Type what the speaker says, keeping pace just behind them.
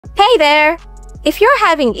Hi there! If you're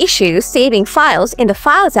having issues saving files in the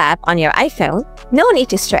Files app on your iPhone, no need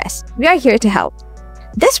to stress, we are here to help.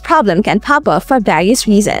 This problem can pop up for various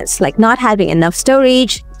reasons like not having enough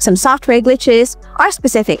storage, some software glitches, or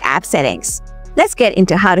specific app settings. Let's get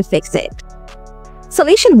into how to fix it.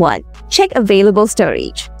 Solution 1. Check available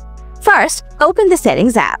storage. First, open the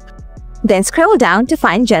Settings app. Then scroll down to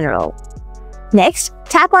find General. Next,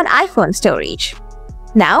 tap on iPhone storage.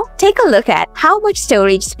 Now, take a look at how much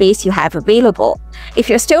storage space you have available. If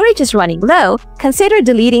your storage is running low, consider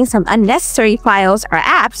deleting some unnecessary files or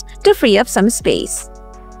apps to free up some space.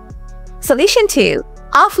 Solution 2.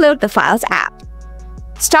 Offload the Files app.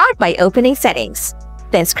 Start by opening Settings.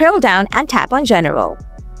 Then scroll down and tap on General.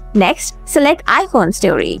 Next, select iPhone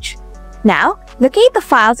storage. Now, locate the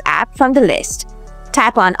Files app from the list.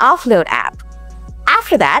 Tap on Offload app.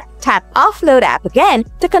 After that, tap Offload app again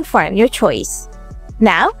to confirm your choice.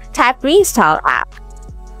 Now, tap Reinstall app.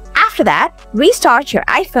 After that, restart your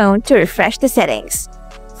iPhone to refresh the settings.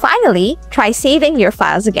 Finally, try saving your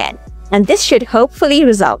files again, and this should hopefully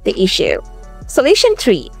resolve the issue. Solution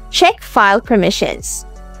 3. Check file permissions.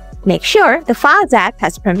 Make sure the Files app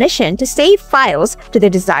has permission to save files to the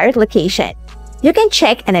desired location. You can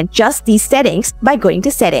check and adjust these settings by going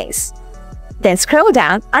to Settings. Then scroll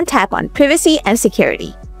down and tap on Privacy and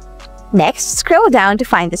Security. Next, scroll down to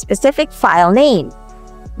find the specific file name.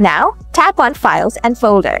 Now, tap on Files and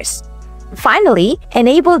Folders. Finally,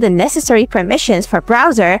 enable the necessary permissions for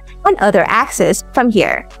browser and other access from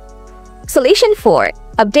here. Solution 4.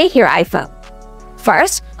 Update your iPhone.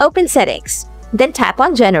 First, open Settings. Then tap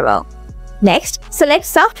on General. Next, select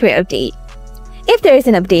Software Update. If there is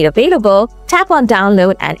an update available, tap on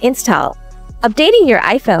Download and Install. Updating your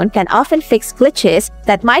iPhone can often fix glitches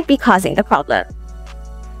that might be causing the problem.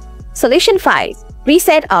 Solution 5.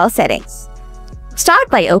 Reset all settings. Start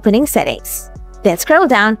by opening Settings. Then scroll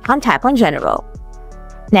down and tap on General.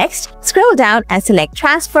 Next, scroll down and select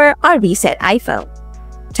Transfer or Reset iPhone.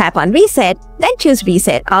 Tap on Reset, then choose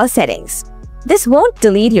Reset all settings. This won't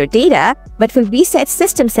delete your data, but will reset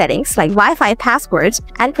system settings like Wi-Fi passwords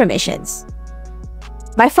and permissions.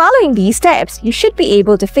 By following these steps, you should be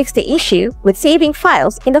able to fix the issue with saving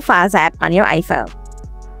files in the Files app on your iPhone.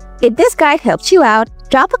 If this guide helped you out,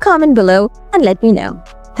 drop a comment below and let me know.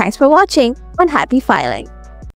 Thanks for watching and happy filing!